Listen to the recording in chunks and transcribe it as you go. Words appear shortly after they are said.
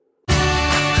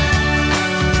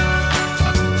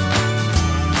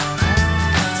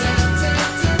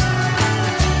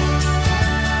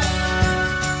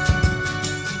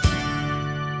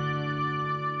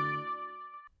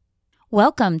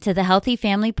Welcome to the Healthy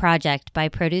Family Project by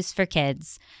Produce for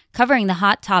Kids, covering the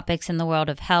hot topics in the world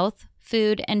of health,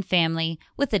 food, and family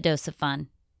with a dose of fun.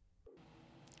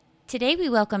 Today we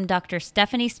welcome Dr.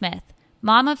 Stephanie Smith,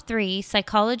 mom of three,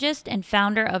 psychologist, and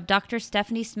founder of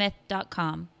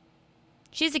drstephaniesmith.com.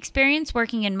 She's experienced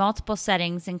working in multiple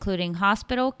settings, including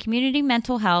hospital, community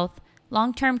mental health,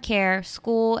 long-term care,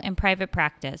 school, and private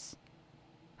practice.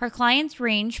 Her clients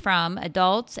range from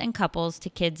adults and couples to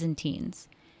kids and teens.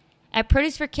 At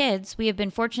Produce for Kids, we have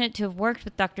been fortunate to have worked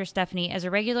with Dr. Stephanie as a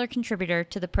regular contributor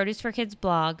to the Produce for Kids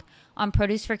blog on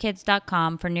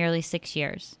produceforkids.com for nearly 6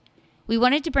 years. We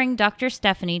wanted to bring Dr.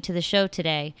 Stephanie to the show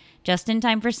today, just in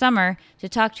time for summer, to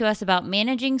talk to us about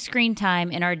managing screen time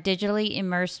in our digitally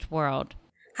immersed world.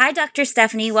 Hi, Dr.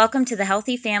 Stephanie. Welcome to the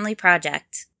Healthy Family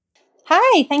Project.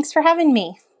 Hi, thanks for having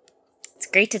me. It's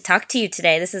great to talk to you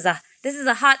today. This is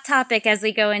a hot topic as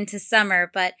we go into summer,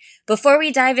 but before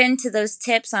we dive into those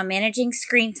tips on managing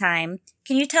screen time,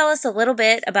 can you tell us a little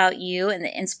bit about you and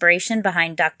the inspiration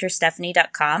behind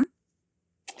drstephanie.com?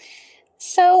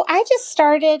 So I just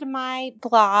started my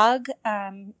blog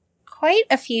quite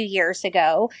a few years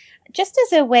ago, just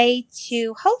as a way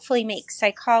to hopefully make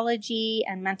psychology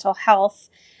and mental health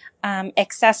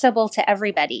accessible to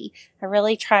everybody. I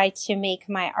really try to make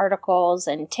my articles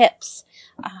and tips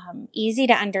easy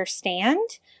to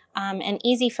understand and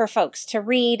easy for folks to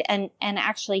read and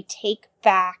actually take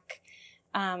back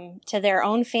to their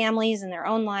own families and their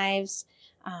own lives,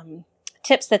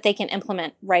 tips that they can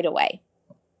implement right away.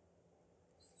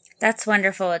 That's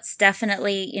wonderful. It's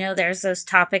definitely, there's those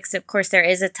topics. Of course, there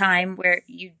is a time where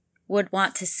you would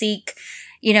want to seek,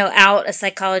 out a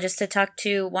psychologist to talk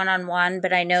to one-on-one,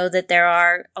 but I know that there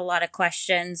are a lot of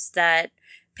questions that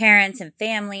parents and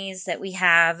families that we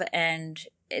have, and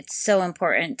it's so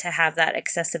important to have that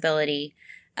accessibility,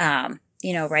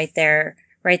 right there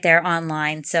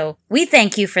online. So we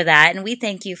thank you for that. And we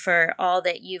thank you for all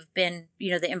that you've been,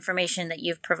 the information that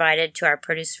you've provided to our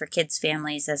Produce for Kids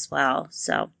families as well.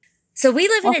 So we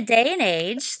live in a day and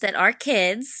age that our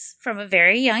kids from a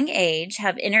very young age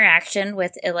have interaction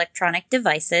with electronic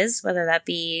devices, whether that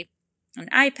be an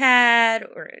iPad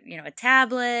or, a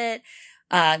tablet,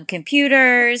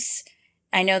 computers.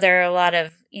 I know there are a lot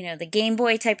of, the Game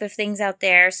Boy type of things out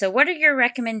there. So what are your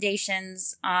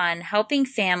recommendations on helping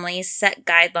families set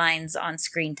guidelines on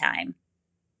screen time?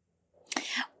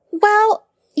 Well,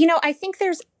 I think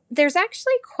there's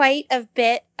actually quite a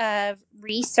bit of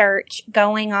research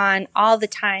going on all the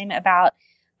time about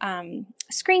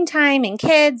screen time in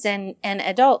kids and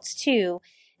adults too,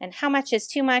 and how much is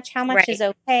too much, how much is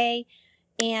okay.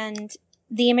 And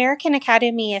the American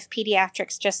Academy of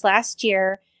Pediatrics just last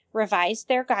year revised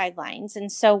their guidelines.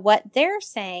 And so what they're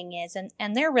saying is,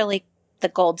 and they're really the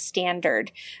gold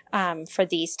standard for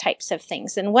these types of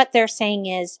things. And what they're saying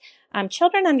is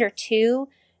children under 2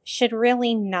 should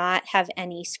really not have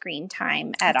any screen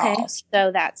time at all.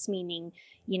 So that's meaning,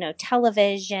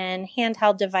 television,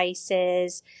 handheld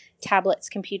devices, tablets,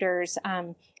 computers,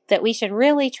 that we should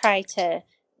really try to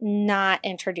not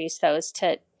introduce those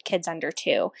to kids under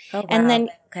 2. Oh, wow. And then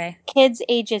kids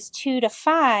ages 2 to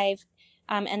 5,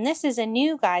 and this is a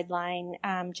new guideline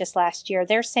just last year,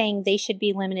 they're saying they should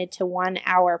be limited to 1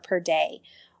 hour per day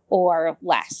or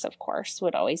less, of course,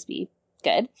 would always be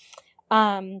good.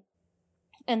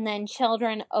 And then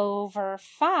children over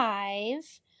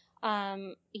 5,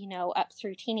 up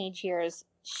through teenage years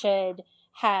should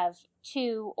have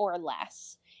 2 or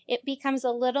less. It becomes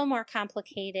a little more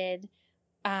complicated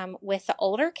with the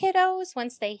older kiddos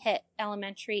once they hit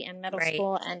elementary and middle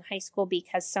school and high school,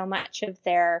 because so much of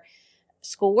their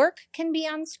schoolwork can be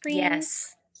on screens.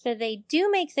 Yes. So they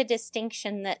do make the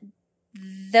distinction that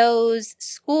those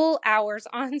school hours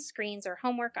on screens or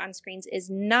homework on screens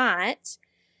is not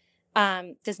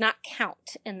does not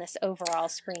count in this overall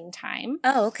screen time.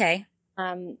 Oh, okay.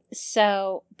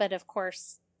 But of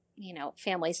course,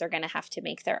 families are going to have to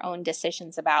make their own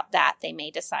decisions about that. They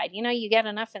may decide, you get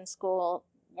enough in school,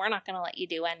 we're not going to let you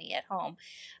do any at home.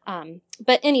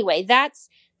 But anyway, that's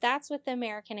what the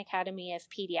American Academy of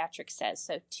Pediatrics says.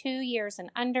 So 2 years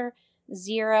and under,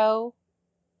 0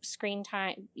 screen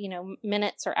time,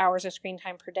 minutes or hours of screen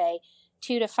time per day.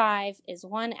 2 to 5 is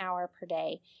 1 hour per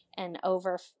day, and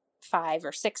over 5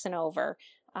 or 6 and over,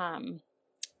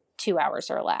 2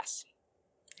 hours or less.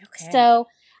 Okay. So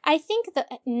I think that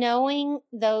knowing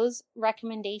those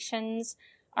recommendations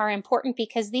are important,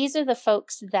 because these are the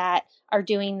folks that are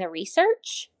doing the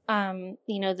research.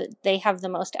 That they have the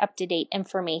most up-to-date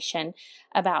information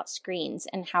about screens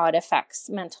and how it affects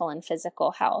mental and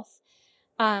physical health.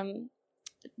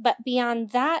 But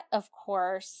beyond that, of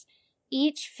course,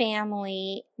 each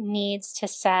family needs to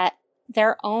set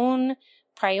their own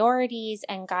priorities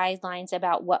and guidelines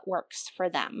about what works for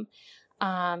them.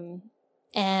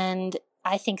 And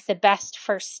I think the best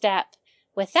first step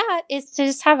with that is to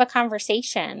just have a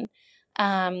conversation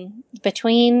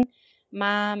between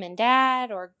mom and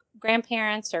dad or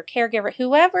grandparents or caregiver,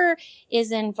 whoever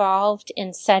is involved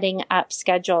in setting up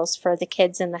schedules for the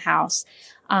kids in the house.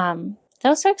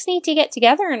 Those folks need to get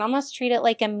together and almost treat it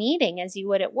like a meeting as you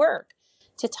would at work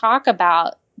to talk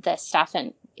about this stuff.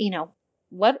 And,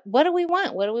 what do we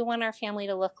want? What do we want our family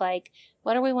to look like?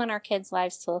 What do we want our kids'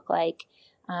 lives to look like?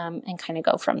 And kind of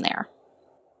go from there.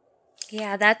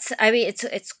 Yeah,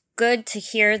 it's good to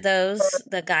hear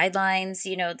the guidelines,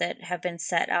 that have been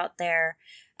set out there.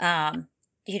 I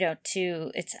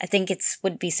think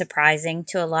would be surprising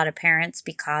to a lot of parents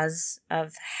because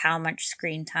of how much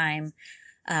screen time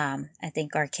I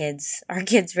think our kids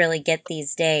really get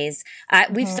these days.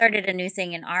 We've started a new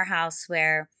thing in our house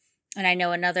and I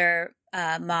know another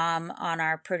mom on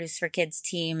our Produce for Kids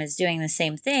team is doing the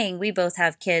same thing. We both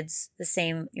have kids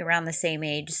around the same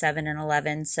age, 7 and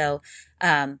 11. So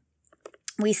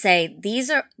we say these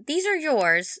are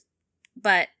yours,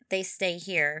 but they stay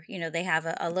here. They have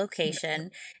a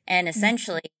location, and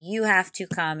essentially you have to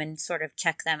come and sort of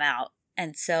check them out.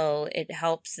 And so it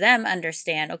helps them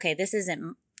understand, okay, this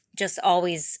isn't just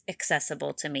always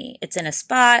accessible to me. It's in a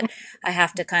spot. I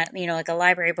have to kind of, like a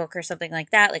library book or something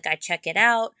like that. Like I check it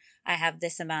out. I have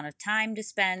this amount of time to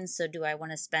spend. So do I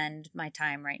want to spend my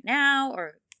time right now,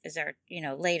 or is there,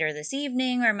 later this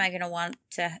evening, or am I going to want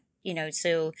to,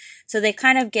 so they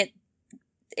kind of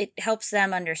it helps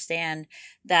them understand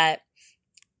that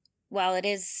while it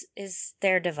is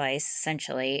their device,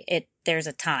 essentially, there's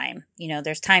a time,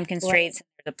 there's time constraints,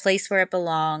 there's a place where it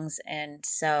belongs. And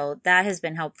so that has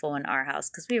been helpful in our house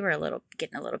because we were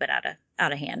getting a little bit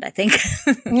out of hand, I think.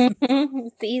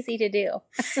 It's easy to do.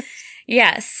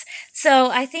 Yes. So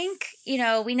I think,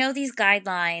 we know these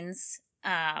guidelines.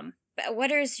 But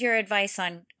what is your advice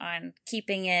on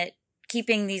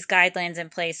keeping these guidelines in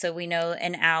place so we know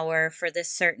an hour for this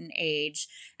certain age?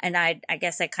 And I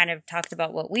guess I kind of talked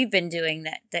about what we've been doing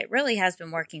that really has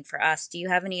been working for us. Do you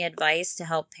have any advice to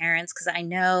help parents? Because I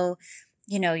know,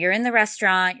 you're in the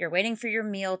restaurant, you're waiting for your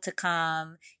meal to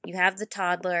come, you have the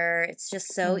toddler. It's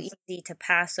just so easy to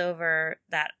pass over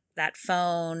that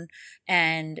phone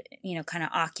and, kind of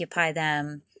occupy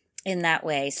them in that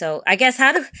way. So I guess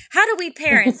how do we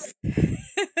parents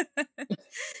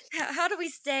how do we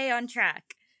stay on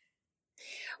track?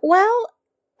 Well,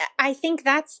 I think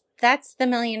that's the $1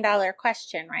 million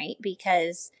question, right?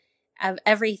 Because of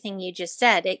everything you just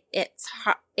said, it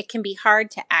can be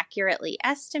hard to accurately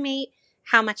estimate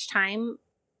how much time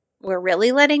we're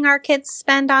really letting our kids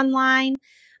spend online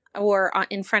or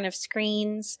in front of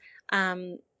screens.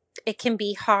 It can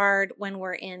be hard when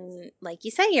we're in, like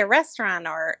you say, a restaurant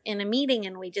or in a meeting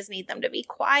and we just need them to be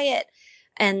quiet.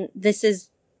 And this is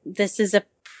a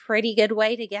pretty good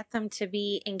way to get them to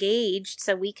be engaged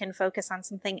so we can focus on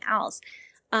something else.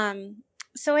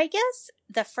 So I guess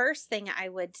the first thing I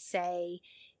would say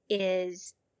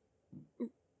is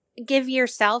give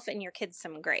yourself and your kids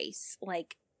some grace.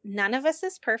 Like, none of us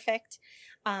is perfect.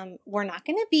 We're not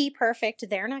going to be perfect.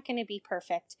 They're not going to be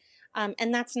perfect.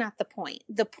 And that's not the point.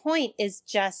 The point is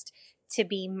just to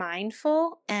be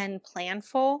mindful and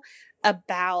planful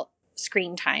about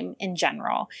screen time in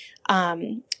general.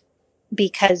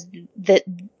 Because the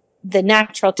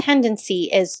natural tendency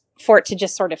is for it to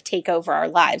just sort of take over our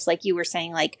lives. Like you were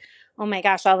saying, like, oh my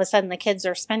gosh, all of a sudden the kids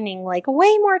are spending like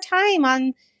way more time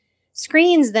on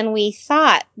screens than we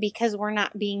thought because we're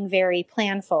not being very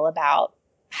planful about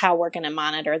how we're going to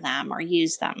monitor them or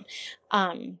use them.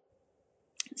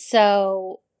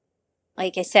 So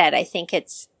like I said, I think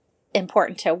it's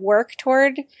important to work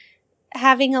toward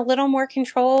having a little more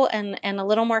control and a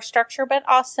little more structure, but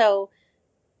also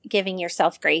giving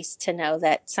yourself grace to know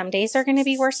that some days are going to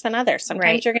be worse than others.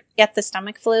 Sometimes you're going to get the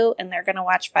stomach flu and they're going to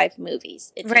watch 5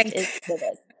 movies. It just is what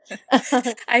it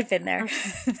is. I've been there.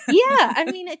 Yeah. I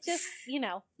mean, it just,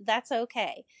 that's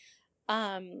okay.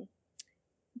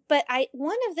 But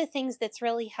one of the things that's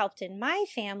really helped in my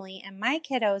family, and my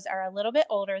kiddos are a little bit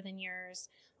older than yours,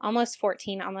 almost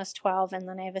 14, almost 12. And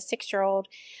then I have a 6-year-old,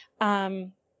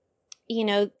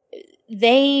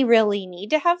 they really need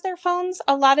to have their phones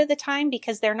a lot of the time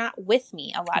because they're not with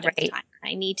me a lot of the time.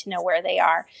 I need to know where they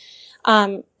are.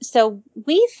 So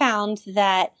we found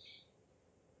that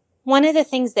one of the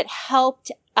things that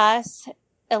helped us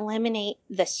eliminate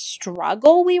the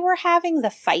struggle we were having, the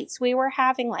fights we were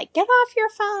having, like get off your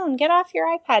phone, get off your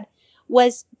iPad,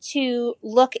 was to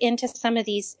look into some of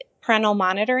these parental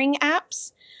monitoring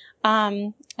apps.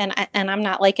 And I'm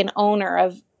not like an owner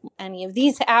of any of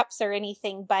these apps or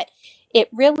anything, but it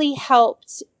really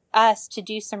helped us to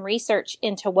do some research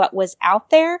into what was out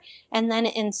there and then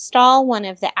install one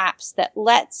of the apps that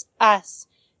lets us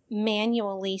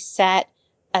manually set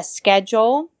a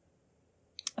schedule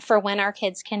for when our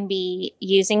kids can be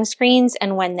using screens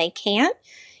and when they can't.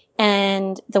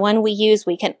 And the one we use,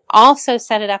 we can also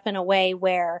set it up in a way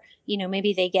where,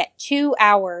 maybe they get 2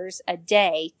 hours a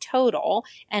day total.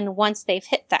 And once they've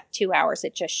hit that 2 hours,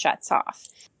 it just shuts off.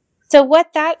 So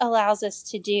what that allows us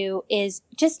to do is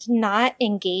just not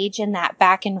engage in that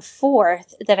back and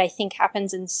forth that I think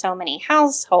happens in so many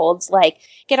households, like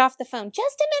get off the phone.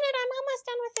 Just a minute. I'm almost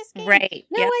done with this game. Right.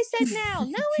 No, Yep. I said now.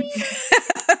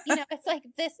 No, it's like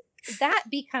this, that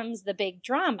becomes the big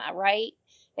drama, right?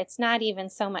 It's not even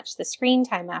so much the screen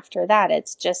time after that.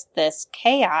 It's just this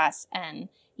chaos and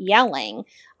yelling.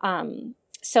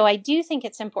 So I do think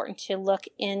it's important to look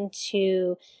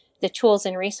into the tools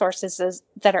and resources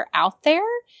that are out there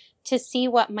to see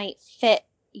what might fit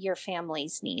your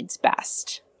family's needs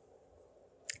best.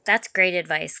 That's great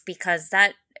advice, because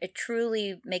it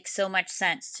truly makes so much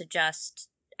sense to just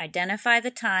identify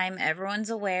the time. Everyone's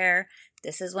aware.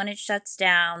 This is when it shuts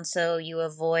down, so you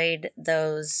avoid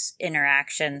those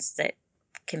interactions that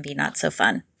can be not so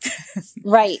fun.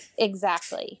 Right.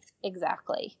 Exactly.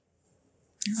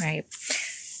 Right.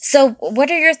 So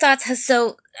what are your thoughts?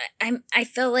 So I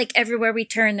feel like everywhere we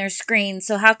turn there's screens.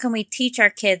 So how can we teach our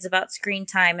kids about screen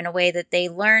time in a way that they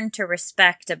learn to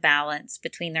respect a balance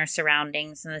between their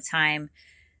surroundings and the time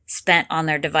spent on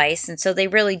their device? And so they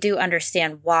really do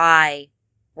understand why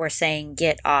we're saying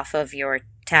get off of your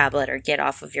tablet or get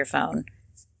off of your phone.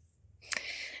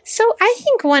 So I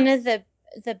think one of the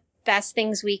best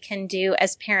things we can do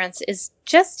as parents is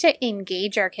just to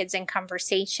engage our kids in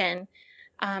conversation.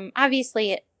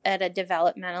 Obviously at a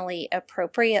developmentally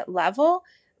appropriate level,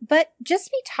 but just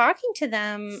be talking to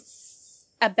them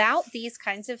about these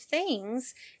kinds of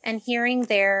things and hearing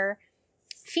their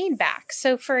feedback.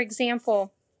 So for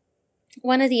example,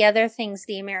 one of the other things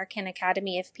the American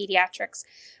Academy of Pediatrics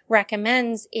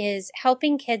recommends is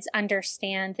helping kids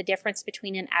understand the difference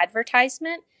between an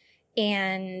advertisement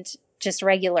and just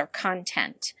regular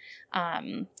content,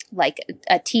 like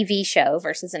a TV show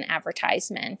versus an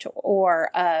advertisement,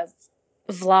 or a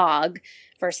vlog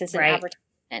versus an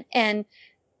advertisement. And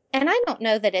I don't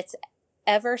know that it's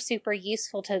ever super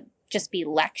useful to just be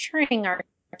lecturing our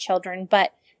children,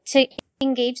 but to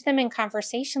engage them in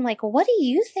conversation, like, what do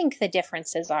you think the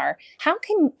differences are? How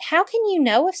can you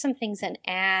know if something's an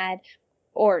ad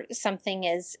or something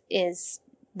is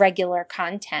regular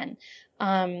content?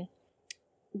 How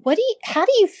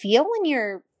do you feel when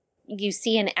you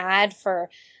see an ad for,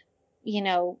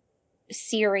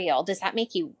 cereal? Does that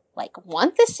make you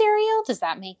want the cereal? Does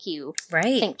that make you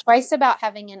think twice about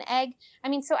having an egg?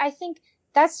 So I think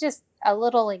that's just a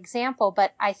little example,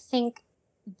 but I think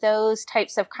those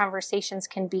types of conversations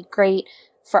can be great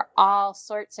for all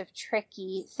sorts of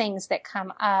tricky things that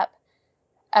come up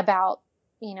about,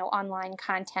 online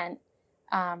content,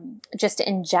 just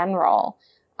in general.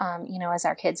 As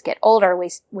our kids get older,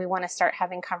 we want to start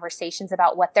having conversations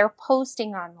about what they're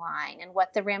posting online and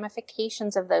what the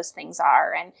ramifications of those things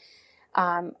are,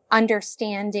 and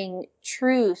understanding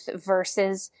truth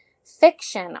versus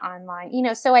fiction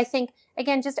online. So I think,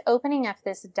 again, just opening up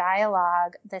this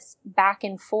dialogue, this back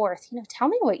and forth, tell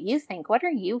me what you think. What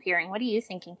are you hearing? What are you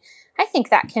thinking? I think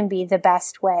that can be the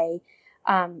best way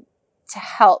to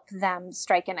help them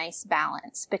strike a nice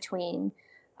balance between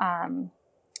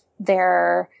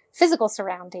their physical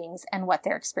surroundings and what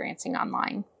they're experiencing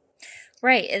online.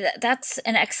 Right. That's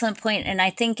an excellent point. And I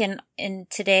think in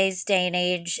today's day and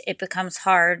age, it becomes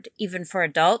hard, even for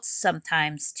adults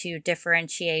sometimes, to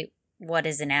differentiate what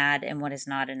is an ad and what is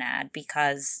not an ad,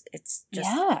 because it's just,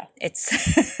 it's,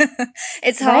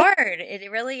 it's hard.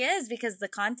 It really is, because the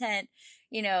content,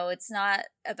 it's not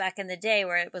back in the day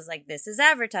where it was like, this is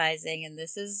advertising and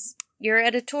this is your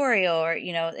editorial, or,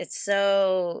 it's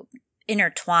so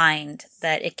intertwined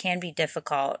that it can be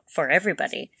difficult for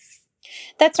everybody.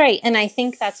 That's right. And I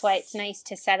think that's why it's nice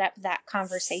to set up that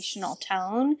conversational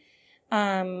tone,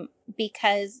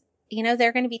 because, there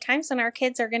are going to be times when our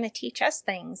kids are going to teach us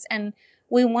things, and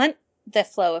we want the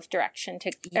flow of direction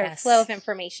or flow of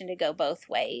information to go both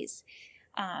ways,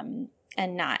 and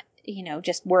not,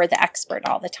 just we're the expert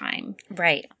all the time.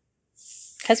 Right.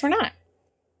 Because we're not.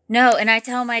 No, and I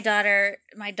tell my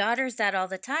daughters that all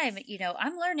the time,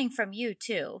 I'm learning from you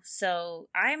too. So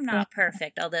I'm not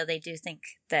perfect, although they do think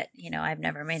that, I've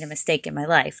never made a mistake in my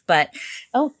life. But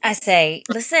I say,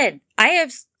 listen, I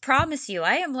have promised you,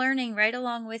 I am learning right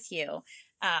along with you.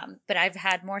 But I've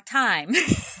had more time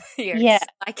here. Yeah, So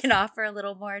I can offer a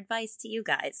little more advice to you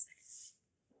guys.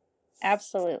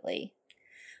 absolutely.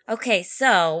 Okay,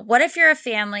 so what if you're a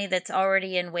family that's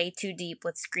already in way too deep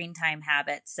with screen time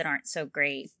habits that aren't so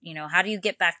great? How do you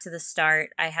get back to the start?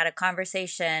 I had a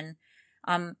conversation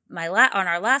on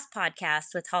our last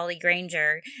podcast with Holly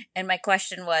Granger, and my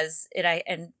question was,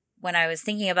 and when I was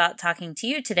thinking about talking to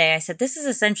you today, I said this is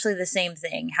essentially the same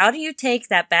thing. How do you take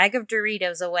that bag of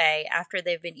Doritos away after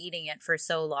they've been eating it for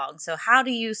so long? So how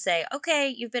do you say,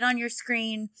 okay, you've been on your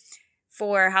screen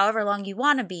for however long you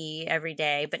want to be every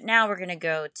day, but now we're going to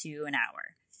go to an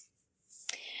hour?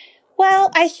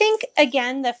 Well, I think,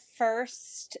 again, the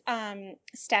first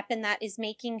step in that is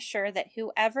making sure that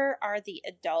whoever are the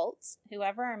adults,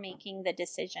 whoever are making the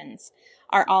decisions,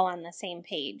 are all on the same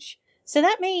page. So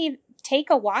that may take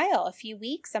a while, a few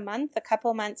weeks, a month, a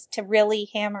couple months to really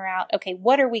hammer out, okay,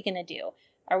 what are we going to do?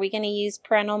 Are we going to use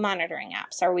parental monitoring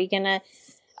apps? Are we going to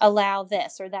allow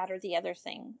this or that or the other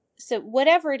thing? So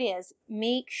whatever it is,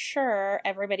 make sure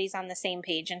everybody's on the same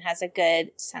page and has a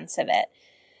good sense of it.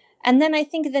 And then I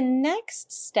think the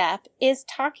next step is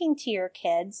talking to your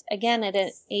kids, again, at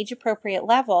an age appropriate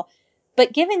level,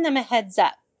 but giving them a heads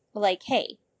up. Like,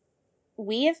 hey,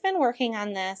 we have been working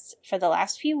on this for the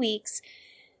last few weeks.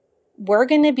 We're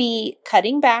going to be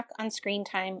cutting back on screen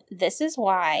time. This is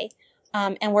why.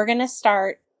 And we're going to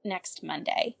start next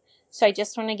Monday. So I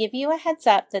just want to give you a heads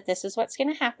up that this is what's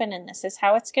going to happen and this is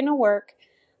how it's going to work.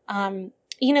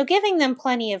 Giving them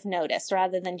plenty of notice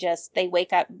rather than just they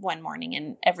wake up one morning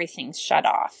and everything's shut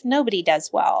off. Nobody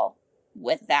does well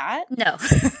with that. No.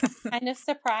 Kind of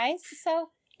surprise. So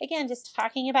again, just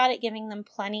talking about it, giving them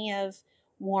plenty of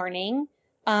warning.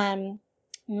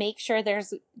 Make sure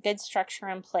there's good structure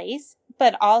in place,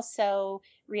 but also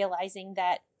realizing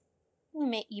that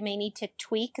you may need to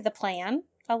tweak the plan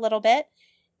a little bit.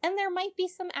 And there might be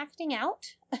some acting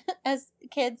out as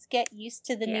kids get used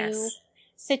to the new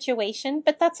situation,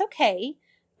 but that's okay.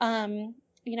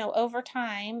 Over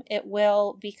time, it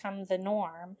will become the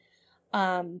norm.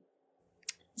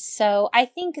 So I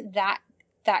think that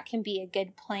can be a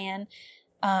good plan.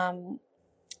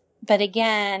 But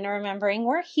again, remembering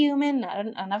we're human,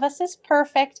 none of us is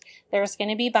perfect. There's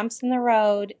going to be bumps in the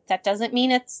road. That doesn't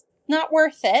mean it's not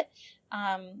worth it.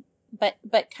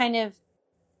 But kind of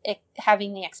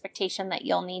having the expectation that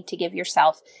you'll need to give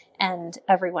yourself and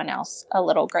everyone else a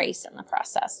little grace in the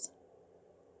process.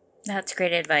 That's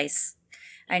great advice.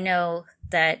 I know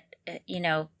that,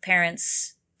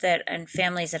 parents and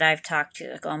families that I've talked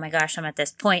to, like, oh my gosh, I'm at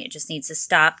this point. It just needs to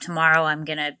stop. Tomorrow I'm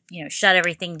going to, shut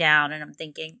everything down. And I'm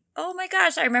thinking, oh my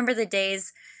gosh, I remember the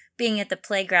days being at the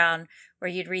playground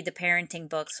where you'd read the parenting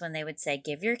books when they would say,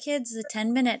 give your kids a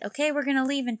 10-minute. Okay, we're going to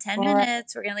leave in 10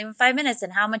 minutes. We're going to leave in 5 minutes.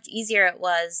 And how much easier it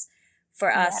was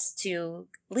for us to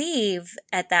leave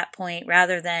at that point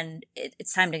rather than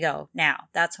it's time to go now.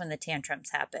 That's when the tantrums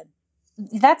happen.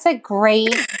 That's a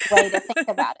great way to think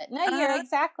about it. No, you're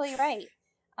exactly right.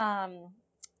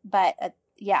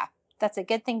 That's a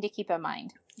good thing to keep in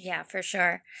mind. Yeah, for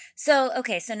sure. So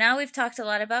now we've talked a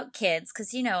lot about kids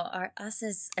because, us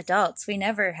as adults, we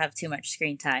never have too much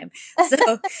screen time.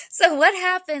 So what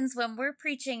happens when we're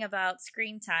preaching about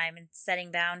screen time and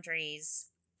setting boundaries,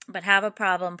 but have a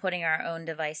problem putting our own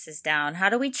devices down? How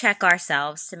do we check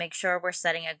ourselves to make sure we're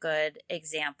setting a good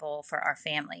example for our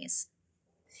families?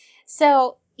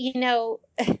 So,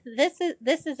 this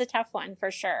is a tough one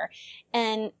for sure.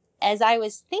 And as I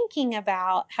was thinking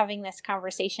about having this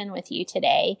conversation with you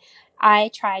today, I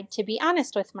tried to be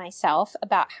honest with myself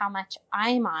about how much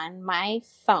I'm on my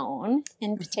phone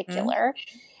in particular,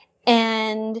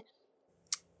 and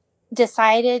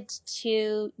decided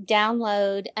to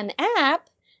download an app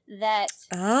that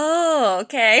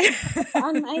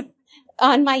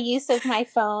on my use of my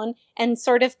phone, and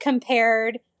sort of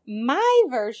compared my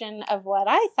version of what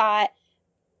I thought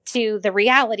to the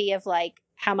reality of like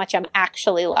how much I'm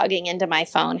actually logging into my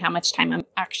phone, how much time I'm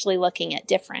actually looking at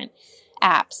different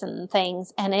apps and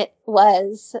things. And it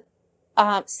was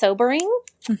sobering,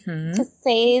 to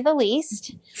say the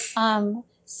least.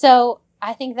 So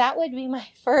I think that would be my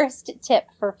first tip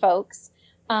for folks.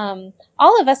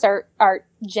 All of us are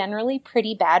generally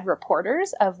pretty bad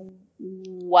reporters of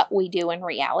what we do in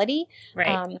reality.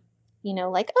 Right.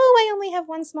 Like, oh, I only have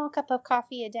one small cup of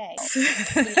coffee a day.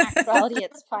 In actuality,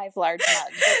 it's 5 large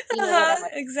mugs. Whatever.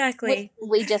 Exactly.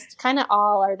 We just kind of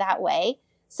all are that way.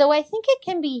 So I think it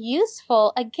can be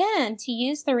useful, again, to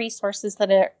use the resources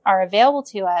that are available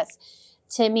to us,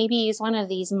 to maybe use one of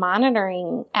these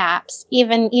monitoring apps,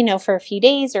 even, for a few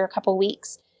days or a couple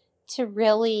weeks, to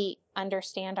really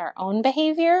understand our own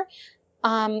behavior.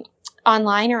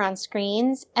 online or on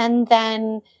screens. And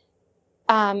then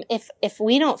if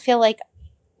we don't feel like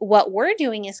what we're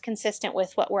doing is consistent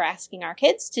with what we're asking our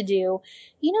kids to do,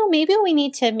 maybe we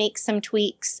need to make some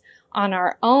tweaks on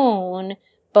our own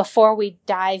before we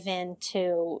dive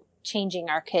into changing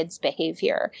our kids'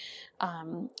 behavior.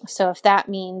 So if that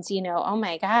means, oh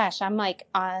my gosh, I'm like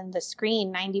on the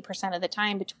screen 90% of the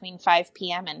time between 5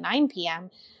 p.m. and 9 p.m.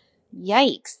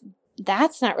 Yikes.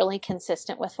 That's not really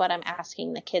consistent with what I'm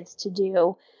asking the kids to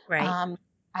do. Right.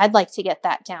 I'd like to get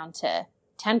that down to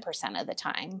 10% of the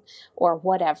time or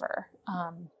whatever.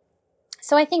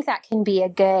 So I think that can be a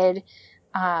good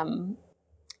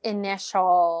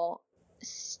initial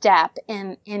step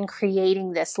in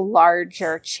creating this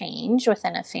larger change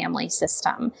within a family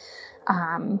system,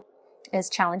 is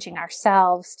challenging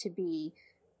ourselves to be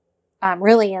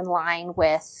really in line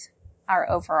with our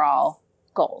overall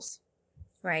goals.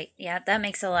 Right. Yeah, that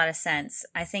makes a lot of sense.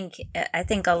 I think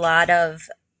a lot of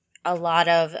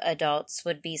adults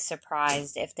would be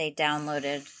surprised if they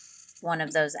downloaded one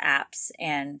of those apps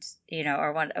and,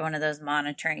 or one of those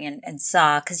monitoring and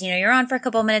saw, because, you're on for a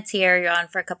couple minutes here, you're on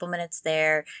for a couple minutes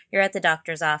there, you're at the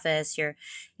doctor's office,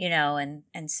 and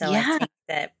so Yeah. I think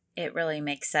that it really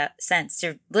makes sense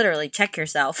to literally check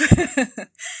yourself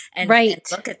and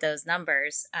look at those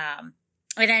numbers.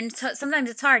 And sometimes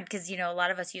it's hard because, a lot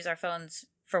of us use our phones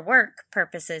for work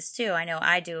purposes too. I know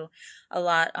I do a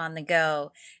lot on the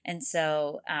go. And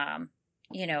so,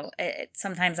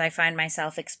 sometimes I find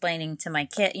myself explaining to my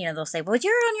kid, they'll say, well,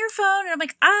 you're on your phone. And I'm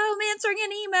like, oh, I'm answering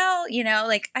an email,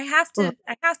 I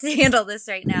have to handle this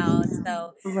right now.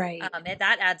 So, right.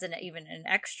 That adds even an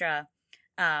extra,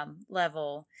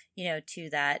 level, to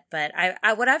that. But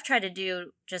I what I've tried to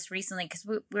do just recently, cause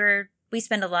we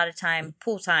spend a lot of time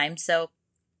pool time. So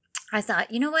I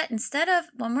thought, you know what, instead of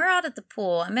when we're out at the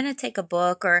pool, I'm going to take a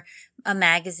book or a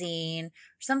magazine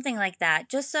or something like that,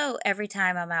 just so every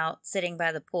time I'm out sitting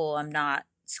by the pool, I'm not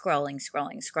scrolling,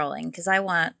 because I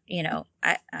want,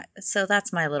 so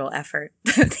that's my little effort.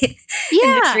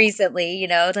 Just recently,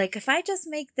 if I just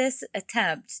make this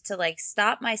attempt to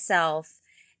stop myself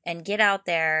and get out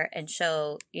there and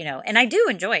show, and I do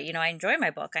enjoy it. I enjoy my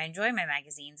book. I enjoy my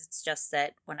magazines. It's just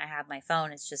that when I have my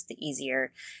phone, it's just the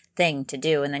easier thing to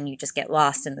do. And then you just get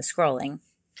lost in the scrolling.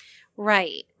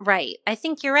 Right. I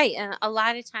think you're right. And a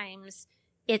lot of times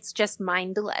it's just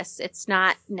mindless. It's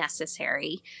not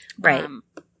necessary. Right.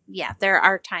 There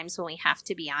are times when we have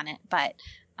to be on it, but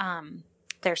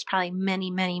there's probably many,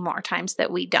 many more times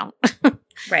that we don't.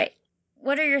 Right.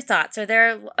 What are your thoughts? Are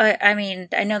there,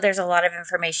 I know there's a lot of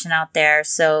information out there.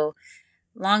 So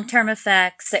long-term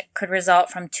effects that could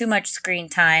result from too much screen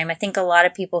time. I think a lot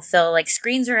of people feel like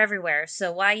screens are everywhere.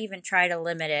 So why even try to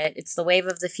limit it? It's the wave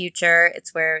of the future.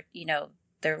 It's where,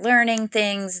 they're learning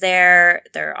things there.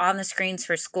 They're on the screens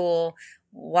for school.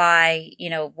 Why,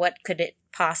 what could it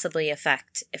possibly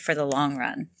affect for the long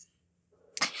run?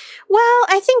 Well,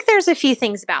 I think there's a few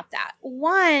things about that.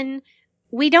 One,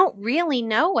 we don't really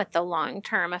know what the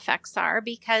long-term effects are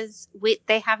because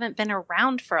they haven't been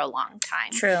around for a long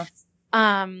time. True.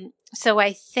 So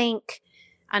I think,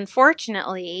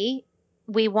 unfortunately,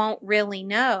 we won't really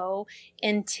know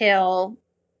until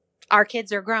our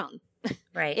kids are grown.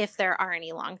 Right. If there are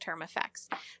any long-term effects.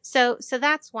 So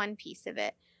that's one piece of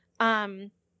it. The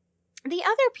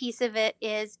other piece of it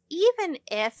is even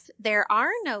if there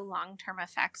are no long-term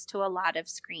effects to a lot of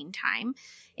screen time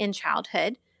in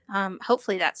childhood,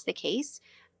 hopefully that's the case.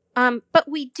 But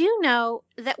we do know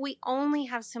that we only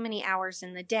have so many hours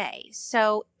in the day.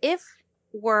 So if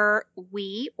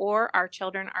we or our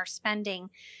children are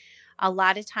spending a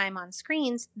lot of time on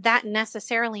screens, that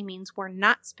necessarily means we're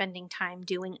not spending time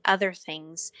doing other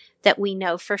things that we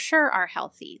know for sure are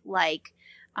healthy, like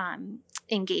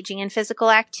engaging in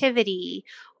physical activity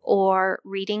or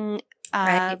reading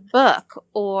a book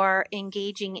or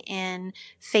engaging in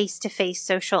face-to-face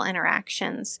social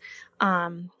interactions.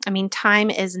 Time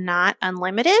is not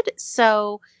unlimited.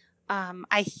 So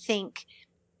I think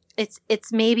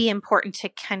it's maybe important to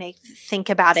kind of think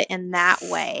about it in that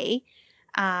way.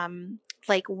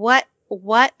 Like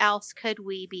what else could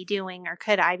we be doing or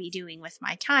could I be doing with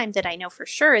my time that I know for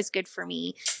sure is good for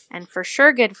me and for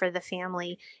sure good for the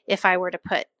family if I were to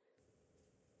put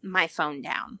my phone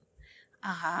down.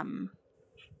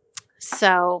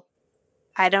 So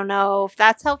I don't know if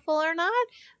that's helpful or not,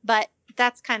 but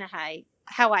that's kind of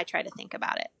how I try to think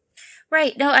about it.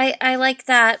 Right. No, I like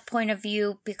that point of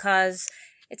view because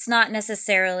it's not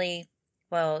necessarily,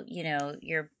 well,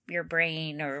 your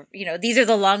brain or, these are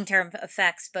the long-term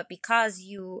effects, but because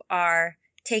you are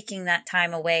taking that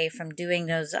time away from doing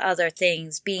those other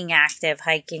things, being active,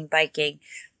 hiking, biking,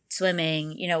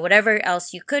 swimming, whatever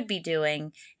else you could be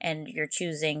doing, and you're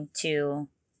choosing to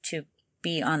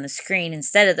be on the screen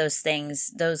instead of those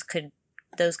things, those could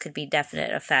be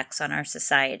definite effects on our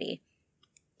society.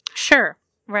 Sure.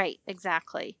 Right.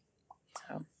 Exactly.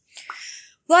 So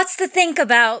lots to think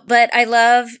about, but I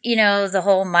love, the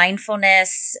whole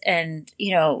mindfulness and,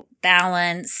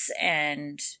 balance,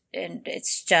 and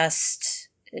it's just,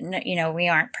 we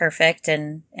aren't perfect,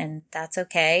 and that's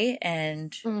okay.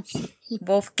 And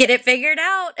we'll get it figured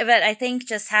out. But I think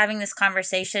just having this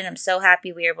conversation, I'm so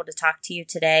happy we were able to talk to you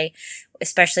today,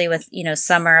 especially with,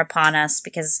 summer upon us,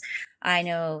 because I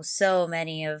know so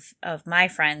many of my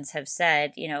friends have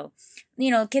said,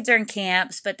 kids are in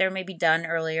camps, but they're maybe done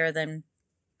earlier than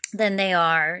they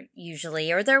are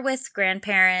usually, or they're with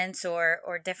grandparents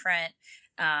or different,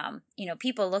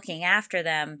 people looking after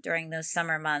them during those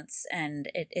summer months.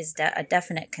 And it is a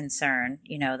definite concern,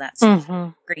 that's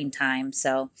screen time.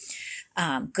 So,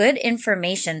 good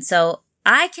information. So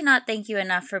I cannot thank you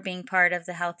enough for being part of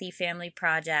the Healthy Family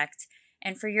Project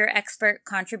and for your expert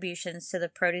contributions to the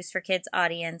Produce for Kids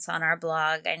audience on our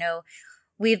blog. I know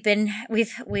we've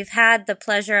had the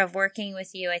pleasure of working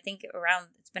with you. I think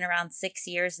it's been around 6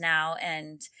 years now,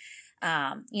 and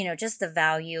just the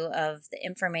value of the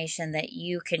information that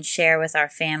you can share with our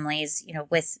families,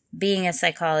 with being a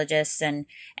psychologist and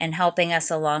helping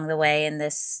us along the way in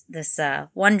this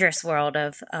wondrous world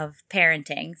of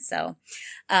parenting. So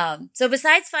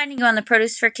besides finding you on the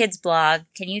Produce for Kids blog,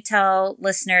 can you tell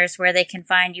listeners where they can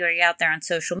find you? Are you out there on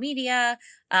social media,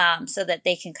 so that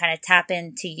they can kind of tap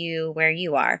into you where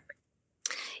you are?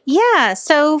 Yeah.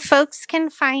 So folks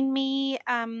can find me,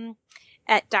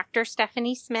 at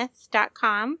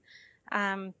drstephaniesmith.com.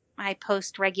 I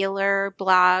post regular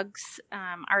blogs,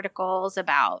 articles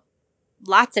about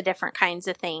lots of different kinds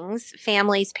of things,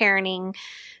 families, parenting,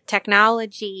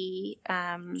 technology,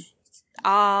 how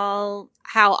all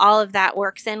of that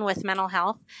works in with mental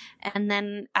health. And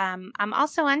then I'm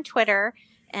also on Twitter,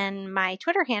 and my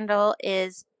Twitter handle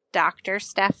is Dr.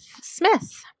 Steph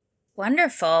Smith.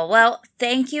 Wonderful. Well,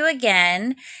 thank you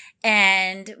again.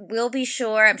 And I'm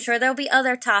sure there'll be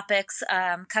other topics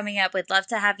coming up. We'd love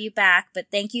to have you back, but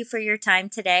thank you for your time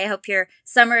today. I hope your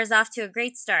summer is off to a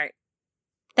great start.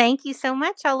 Thank you so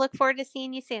much. I'll look forward to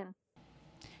seeing you soon.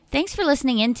 Thanks for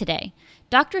listening in today.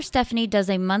 Dr. Stephanie does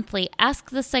a monthly Ask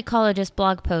the Psychologist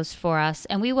blog post for us,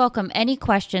 and we welcome any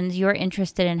questions you're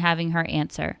interested in having her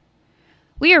answer.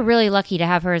 We are really lucky to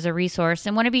have her as a resource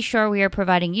and want to be sure we are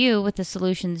providing you with the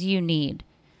solutions you need.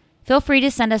 Feel free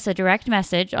to send us a direct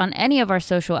message on any of our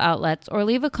social outlets or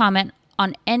leave a comment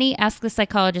on any Ask the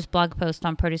Psychologist blog post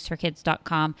on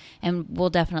produceforkids.com, and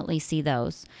we'll definitely see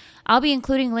those. I'll be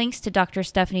including links to Dr.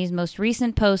 Stephanie's most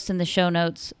recent posts in the show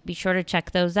notes. Be sure to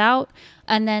check those out.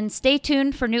 And then stay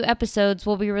tuned for new episodes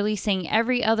we'll be releasing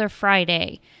every other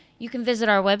Friday. You can visit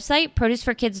our website,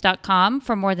 produceforkids.com,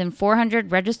 for more than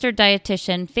 400 registered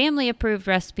dietitian, family-approved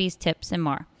recipes, tips, and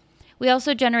more. We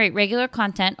also generate regular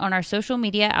content on our social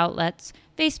media outlets,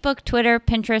 Facebook, Twitter,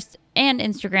 Pinterest, and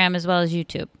Instagram, as well as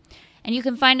YouTube. And you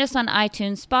can find us on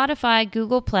iTunes, Spotify,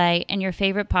 Google Play, and your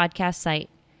favorite podcast site.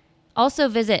 Also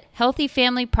visit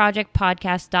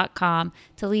healthyfamilyprojectpodcast.com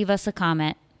to leave us a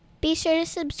comment. Be sure to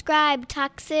subscribe.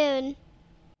 Talk soon.